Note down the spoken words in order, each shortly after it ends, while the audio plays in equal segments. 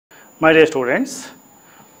My dear students,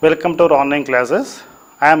 welcome to our online classes.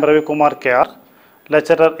 I am Ravi Kumar KR,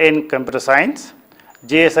 lecturer in Computer Science,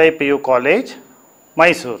 gsipucmysuru College,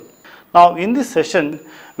 Mysuru. Now in this session,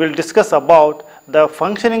 we will discuss about the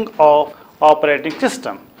functioning of operating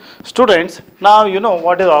system. Students, now you know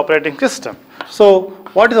what is operating system. So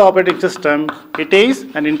what is operating system? It is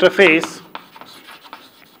an interface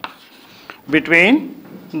between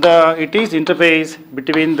the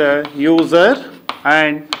user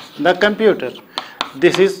and the computer.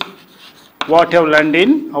 This is what you have learned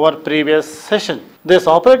in our previous session. This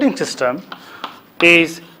operating system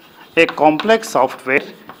is a complex software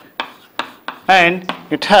and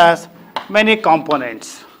it has many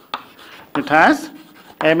components.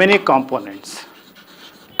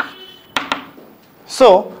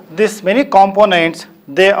 So these many components,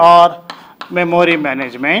 they are memory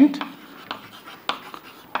management,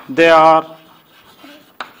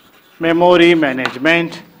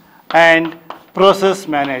 and process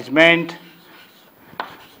management,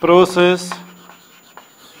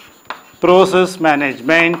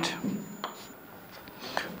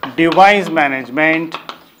 device management,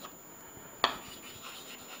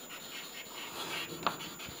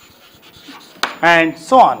 and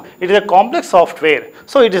so on. It is a complex software,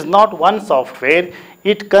 so it is not one software.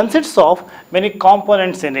 It consists of many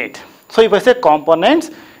components in it. So if I say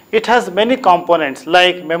components, it has many components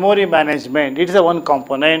like memory management, it is a one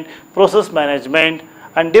component, process management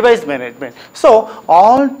and device management. So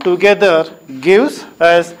all together gives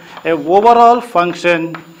us a overall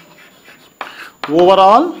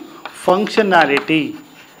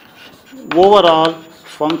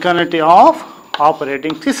functionality of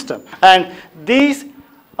operating system. And these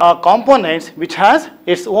components which has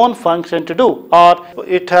its own function to do, or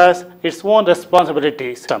it has its own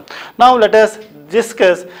responsibilities. Now let us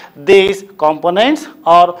discuss these components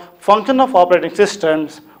or function of operating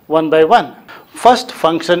systems one by one. First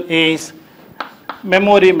function is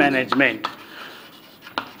memory management.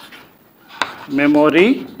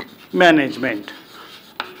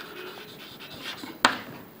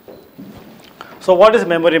 So what is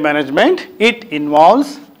memory management? It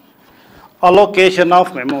involves allocation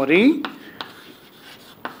of memory,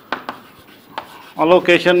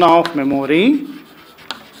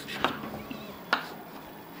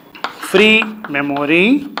 free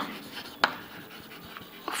memory,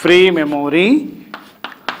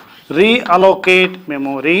 reallocate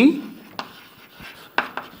memory,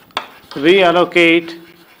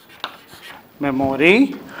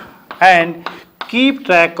 and keep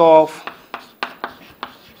track of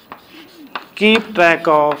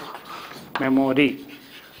memory.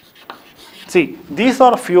 See, these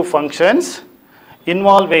are few functions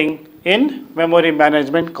involving in memory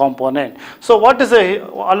management component. So what is the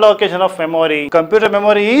allocation of memory? Computer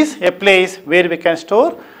memory is a place where we can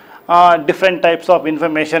store different types of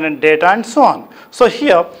information and data and so on. So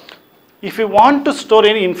here, if you want to store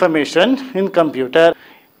any information in computer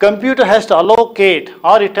has to allocate,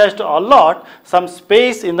 or it has to allot some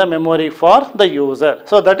space in the memory for the user.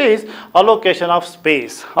 So that is allocation of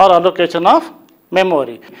space or allocation of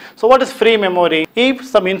memory. So what is free memory? If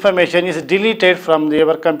some information is deleted from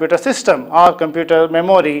your computer system or computer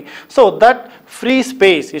memory, so that free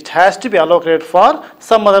space, it has to be allocated for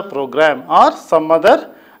some other program or some other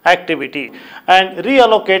activity. And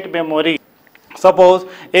reallocate memory. Suppose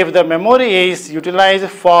if the memory is utilized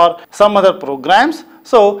for some other programs,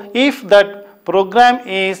 so if that program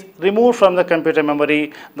is removed from the computer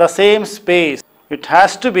memory, the same space, it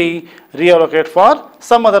has to be reallocated for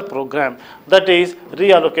some other program. That is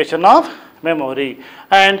reallocation of memory.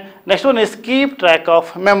 And next one is keep track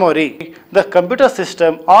of memory. The computer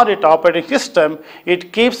system or its operating system,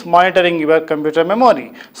 it keeps monitoring your computer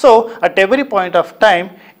memory. So at every point of time,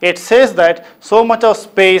 it says that so much of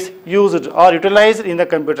space used or utilized in the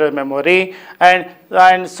computer memory, and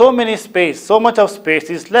so much of space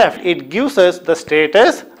is left. It gives us the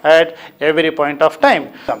status at every point of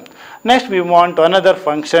time. Next we move on to another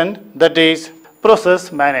function, that is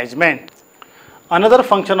process management. Another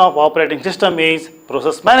function of operating system is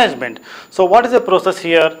process management. So what is a process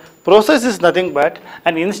here? Process is nothing but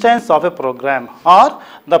an instance of a program, or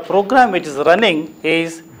the program which is running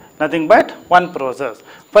is nothing but one process.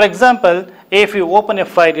 For example, if you open a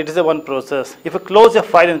file, it is a one process. If you close a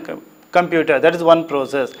file in computer, that is one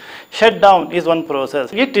process. Shut down is one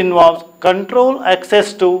process. It involves control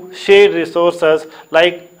access to shared resources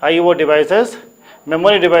like I/O devices,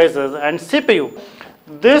 memory devices and CPU.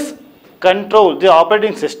 This control, the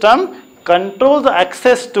operating system, controls the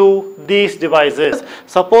access to these devices.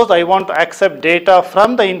 Suppose I want to accept data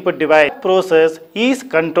from the input device. Process is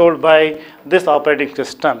controlled by this operating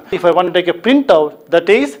system. If I want to take a printout, that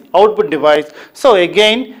is output device. So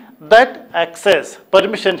again, that access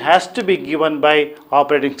permission has to be given by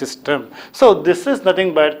operating system. So this is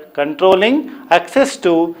nothing but controlling access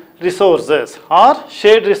to resources or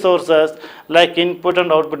shared resources like input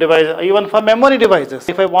and output device, even for memory devices.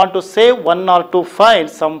 If I want to save one or two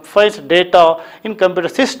files, some files data in computer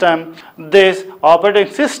system, this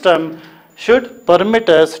operating system should permit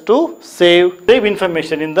us to save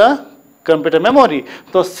information in the computer memory.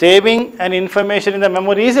 So saving an information in the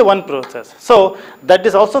memory is one process. So that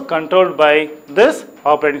is also controlled by this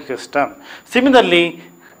operating system. Similarly,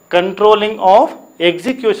 controlling of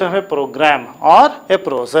execution of a program or a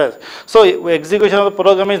process. So execution of the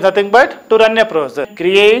program is nothing but to run a process.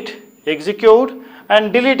 Create, execute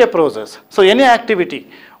and delete a process. So any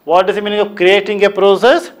activity. What is the meaning of creating a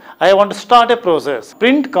process? I want to start a process.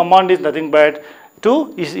 Print command is nothing but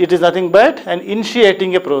it is nothing but an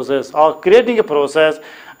initiating a process or creating a process,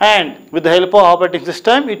 and with the help of operating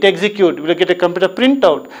system it execute. We will get a computer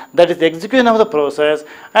printout, that is the execution of the process,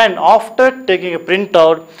 and after taking a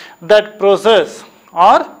printout, that process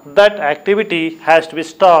or that activity has to be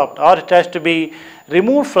stopped or it has to be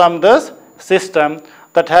removed from the system,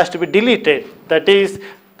 that has to be deleted. That is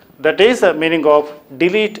the meaning of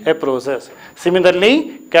delete a process.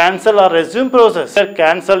 Similarly, cancel or resume process.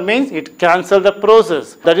 Cancel means it cancel the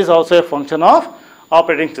process. That is also a function of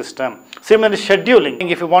operating system. Similarly,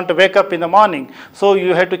 scheduling. If you want to wake up in the morning, so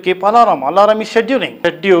you have to keep alarm. Alarm is scheduling.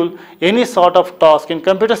 Schedule any sort of task in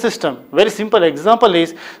computer system. Very simple example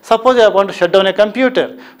is, suppose I want to shut down a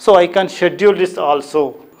computer. So I can schedule this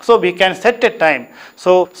also. So we can set a time.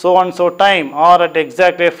 So and so time, or at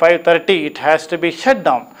exactly 5:30 it has to be shut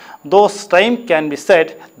down. Those time can be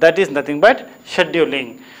set. That is nothing but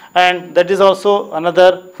scheduling, and that is also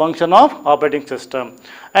another function of operating system.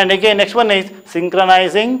 And again, next one is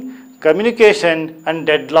synchronizing communication and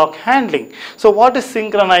deadlock handling. So what is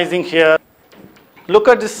synchronizing here? Look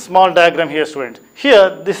at this small diagram here, students.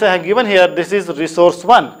 Here, this I have given here, this is resource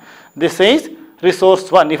 1. This is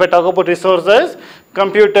resource 1. If I talk about resources,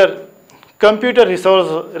 computer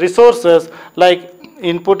resources like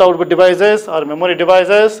input output devices or memory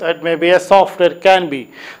devices, it may be a software, can be.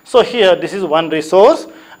 So here this is one resource,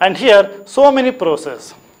 and here so many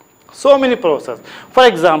process. For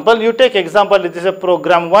example, you take example, this is a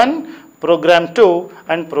program 1, program 2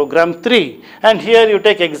 and program 3, and here you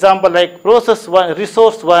take example like process 1,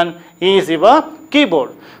 resource 1 is your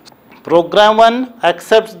keyboard. Program 1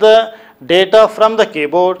 accepts the data from the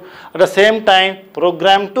keyboard. At the same time,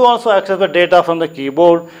 program 2 also accepts the data from the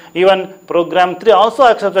keyboard. Even program 3 also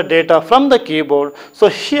accepts the data from the keyboard. So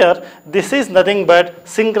here, this is nothing but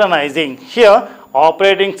synchronizing. Here,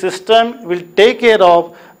 operating system will take care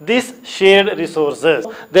of these shared resources.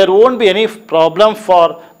 There won't be any problem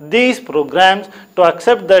for these programs to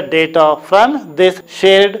accept the data from this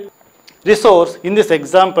shared resource. In this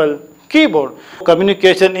example, keyboard.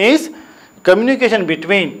 Communication is communication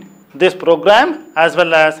between this program as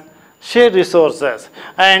well as shared resources.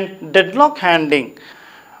 And deadlock handling.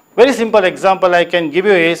 Very simple example I can give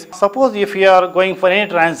you is, suppose if you are going for any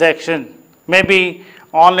transaction, maybe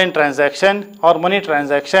online transaction or money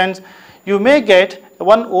transactions, you may get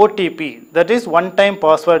one OTP, that is one-time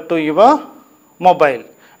password to your mobile,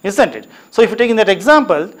 isn't it? So if you take in that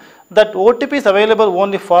example, that OTP is available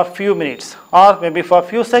only for few minutes or maybe for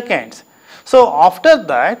few seconds. So after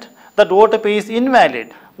that, that OTP is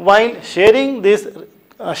invalid. While sharing these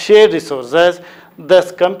shared resources,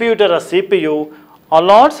 this computer or CPU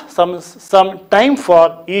allots some time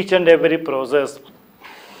for each and every process.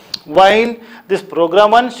 While this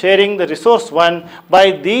program 1 sharing the resource 1,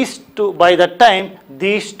 by that time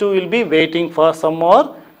these two will be waiting for some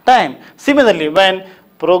more time. Similarly, when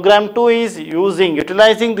program 2 is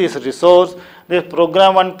utilizing this resource, the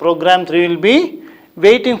program 1, program 3 will be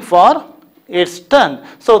waiting for its turn.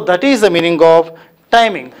 So that is the meaning of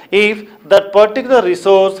timing. If that particular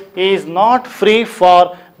resource is not free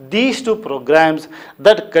for these two programs,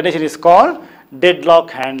 that condition is called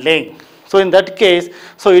deadlock handling. So in that case,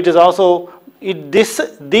 so it is also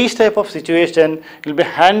these type of situation will be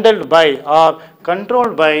handled by or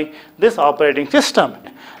controlled by this operating system.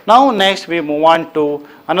 Now next we move on to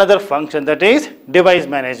another function, that is device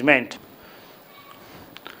management.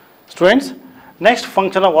 Students, next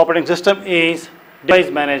function of operating system is device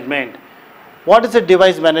management. What is the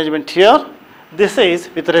device management here? This is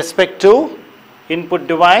with respect to input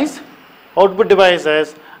device, output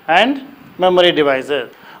devices and memory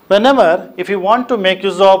devices. Whenever if you want to make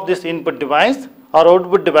use of this input device or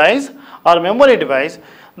output device or memory device,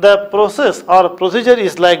 the process or procedure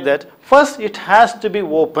is like that. First, it has to be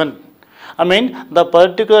open. I mean, the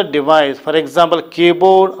particular device, for example,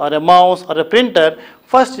 keyboard or a mouse or a printer,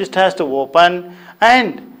 first it has to open,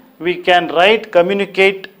 and we can write,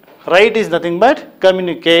 communicate. Write is nothing but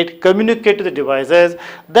communicate to the devices.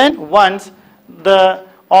 Then once the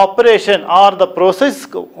operation or the process,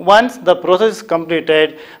 once the process is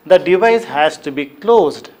completed, the device has to be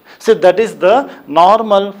closed. So that is the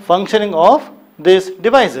normal functioning of these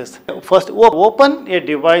devices. First, open a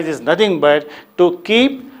device is nothing but to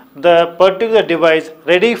keep the particular device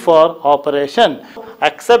ready for operation.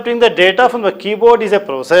 Accepting the data from the keyboard is a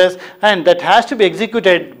process, and that has to be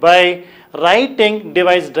executed by writing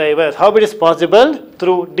device drivers. How it is possible?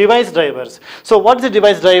 Through device drivers. So what is a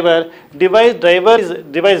device driver? Device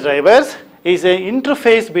drivers is an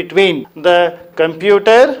interface between the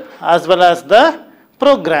computer as well as the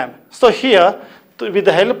program. So here, with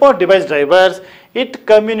the help of device drivers, it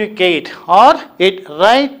communicate or it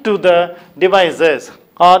write to the devices,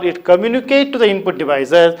 or it communicate to the input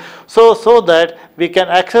devices, so that we can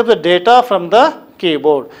accept the data from the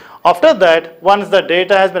keyboard. After that, once the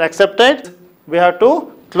data has been accepted, we have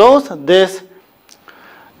to close this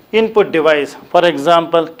input device, for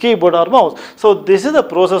example, keyboard or mouse. So this is the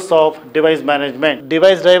process of device management.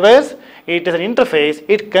 Device drivers, it is an interface.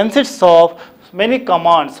 It consists of many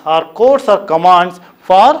commands or codes or commands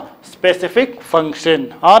for specific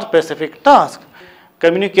function or specific task.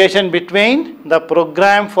 Communication between the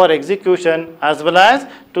program for execution as well as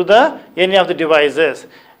to the any of the devices.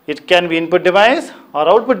 It can be input device or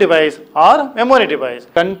output device or memory device.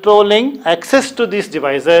 Controlling access to these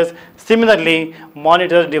devices, similarly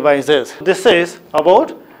monitor devices. This is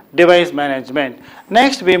about device management.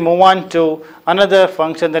 Next, we move on to another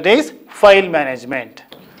function, that is file management.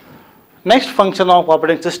 Next function of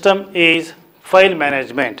operating system is file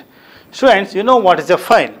management. Students, you know what is a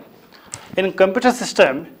file? In computer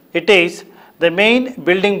system, it is the main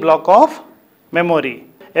building block of memory.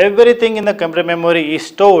 Everything in the computer memory is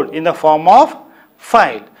stored in the form of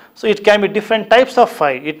file. So it can be different types of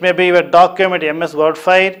file. It may be a document, MS Word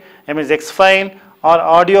file, MS X file, or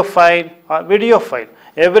audio file, or video file.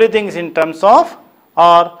 Everything is in terms of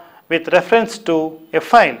or with reference to a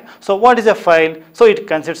file. So what is a file? So it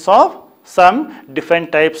consists of some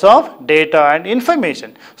different types of data and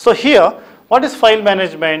information. So here, what is file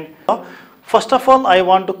management? First of all, I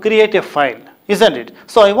want to create a file, isn't it?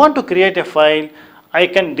 So I want to create a file. I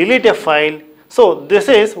can delete a file. So this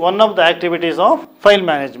is one of the activities of file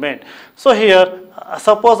management. So here,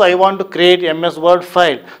 suppose I want to create MS Word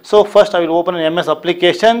file. So first I will open an MS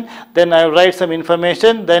application, then I will write some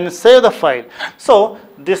information, then save the file. So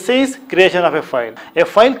this is creation of a file. A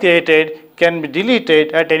file created can be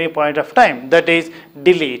deleted at any point of time, that is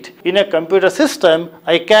delete. In a computer system,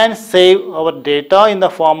 I can save our data in the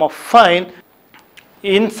form of file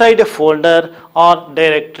inside a folder or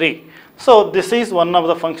directory. So this is one of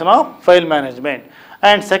the function of file management.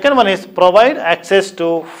 And second one is provide access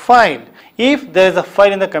to file. If there is a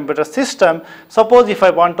file in the computer system, suppose if I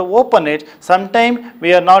want to open it, sometime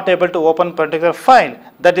we are not able to open particular file.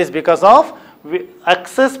 That is because of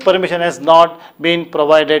access permission has not been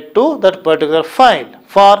provided to that particular file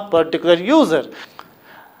for particular user.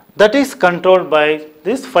 That is controlled by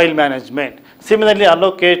this file management. Similarly,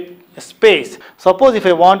 allocate space. Suppose if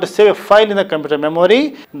I want to save a file in the computer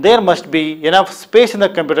memory, there must be enough space in the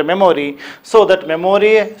computer memory, so that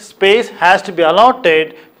memory space has to be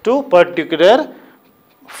allotted to particular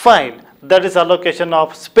file. That is allocation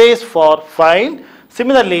of space for file.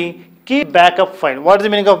 Similarly, keep backup file. What is the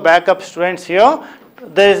meaning of backup, students? Here,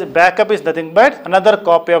 backup is nothing but another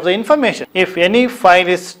copy of the information. If any file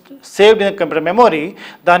is saved in the computer memory,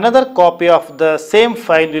 the another copy of the same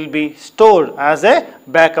file will be stored as a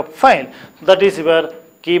backup file. That is your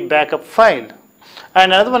keep backup file.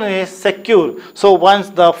 And another one is secure. So once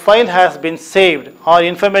the file has been saved or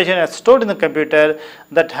information is stored in the computer,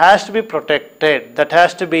 that has to be protected, that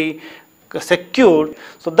has to be secured.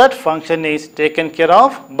 So that function is taken care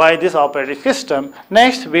of by this operating system.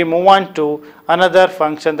 Next, we move on to another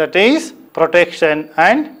function, that is protection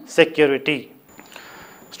and security.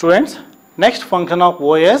 Students, next function of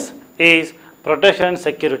OS is protection and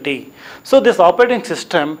security. So this operating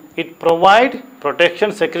system, it provides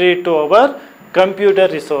protection security to our computer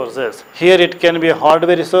resources. Here it can be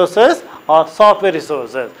hardware resources or software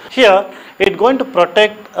resources. Here it is going to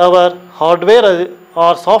protect our hardware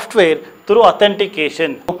or software through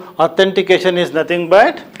authentication. Authentication is nothing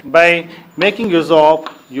but by making use of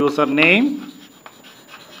username,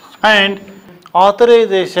 and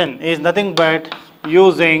authorization is nothing but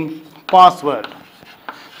using password.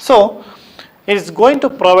 So It is going to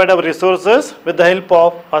provide our resources with the help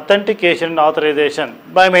of authentication and authorization.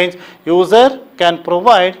 By means, user can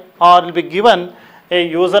provide or will be given a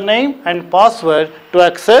username and password to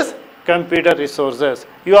access computer resources.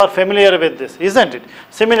 You are familiar with this, isn't it?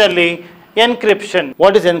 Similarly, encryption.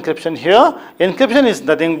 What is encryption here? Encryption is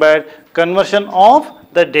nothing but conversion of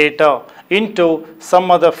the data into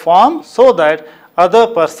some other form so that other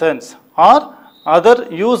persons or other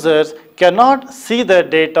users cannot see the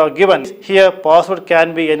data given. Here password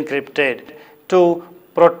can be encrypted to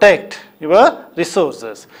protect your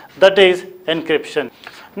resources. That is encryption.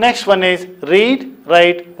 Next one is read,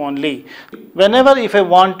 write only. Whenever if I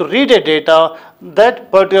want to read a data, that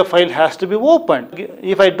particular file has to be opened.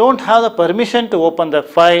 If I don't have the permission to open the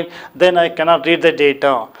file, then I cannot read the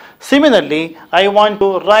data. Similarly, I want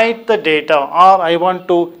to write the data or I want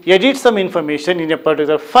to edit some information in a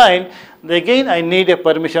particular file. Again, I need a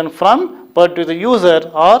permission from particular user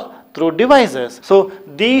or through devices. So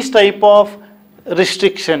these type of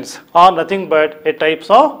restrictions are nothing but a types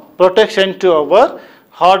of protection to our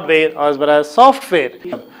hardware as well as software.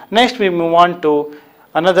 Next we move on to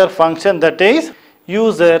another function, that is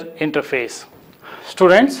user interface.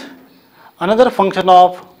 Students, another function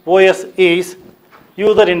of OS is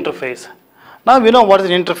user interface. Now we know what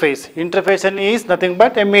is an interface. Interface is nothing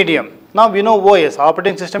but a medium. Now we know OS,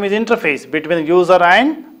 operating system, is interface between the user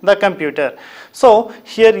and the computer. So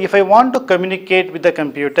here if I want to communicate with the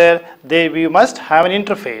computer, we must have an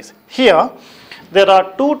interface. Here there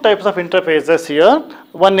are two types of interfaces here.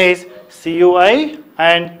 One is CUI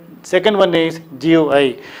and second one is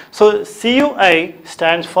GUI. So CUI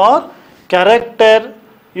stands for character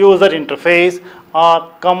user interface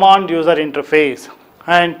or command user interface,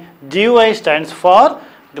 and GUI stands for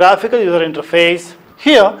graphical user interface.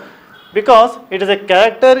 Here, because it is a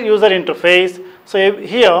character user interface, so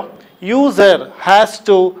here user has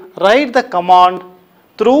to write the command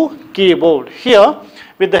through keyboard. Here,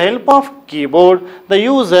 with the help of keyboard, the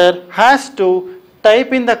user has to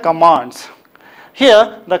type in the commands.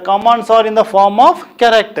 Here the commands are in the form of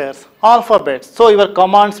characters, alphabets. So your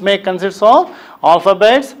commands may consist of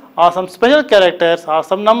alphabets or some special characters or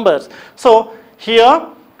some numbers. So here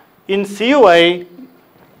in CUI,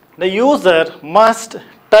 the user must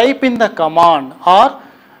type in the command or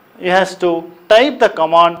he has to type the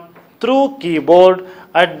command through keyboard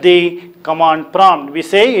at the command prompt. We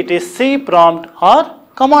say it is C prompt or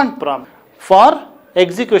command prompt for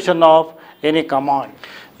execution of any command.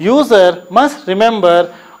 User must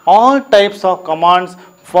remember all types of commands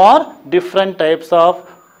for different types of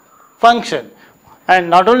function. And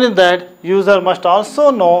not only that, user must also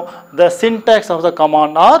know the syntax of the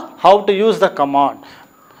command or how to use the command.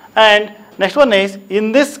 And next one is,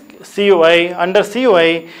 in this CUI, under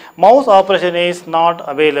CUI, mouse operation is not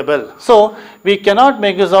available. So we cannot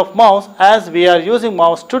make use of mouse as we are using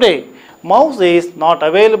mouse today. Mouse is not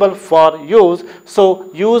available for use,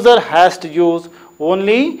 so user has to use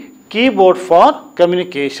only keyboard for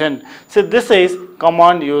communication. So this is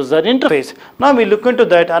command user interface. Now we look into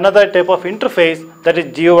that another type of interface, that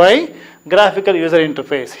is GUI, graphical user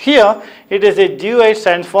interface. Here it is a GUI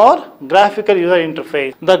stands for graphical user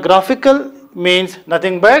interface. The graphical means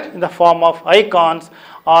nothing but in the form of icons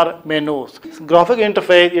or menus. Graphical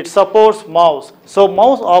interface, it supports mouse. So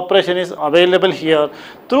mouse operation is available here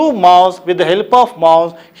through mouse, with the help of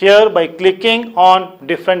mouse. Here by clicking on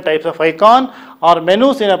different types of icon or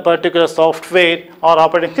menus in a particular software or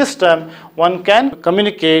operating system, one can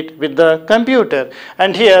communicate with the computer.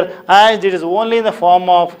 And here, as it is only in the form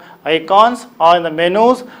of icons or in the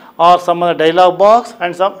menus or some other dialog box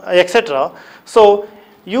and some etc. So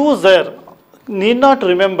user need not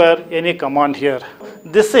remember any command here.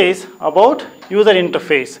 This is about user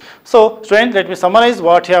interface. So students, let me summarize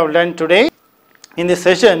what you have learned today. In this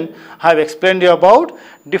session, I have explained you about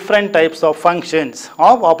different types of functions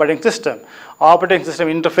of operating system. Operating system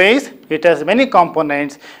interface, it has many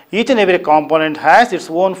components. Each and every component has its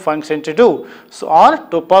own function to do, so or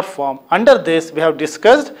to perform. Under this, we have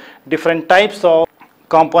discussed different types of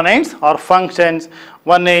components or functions.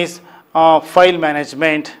 One is file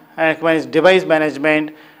management, and one is device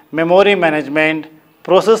management, memory management,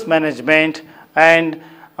 process management, and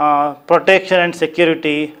protection and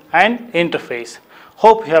security and interface.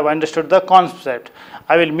 Hope you have understood the concept.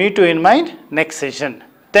 I will meet you in my next session.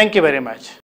 Thank you very much.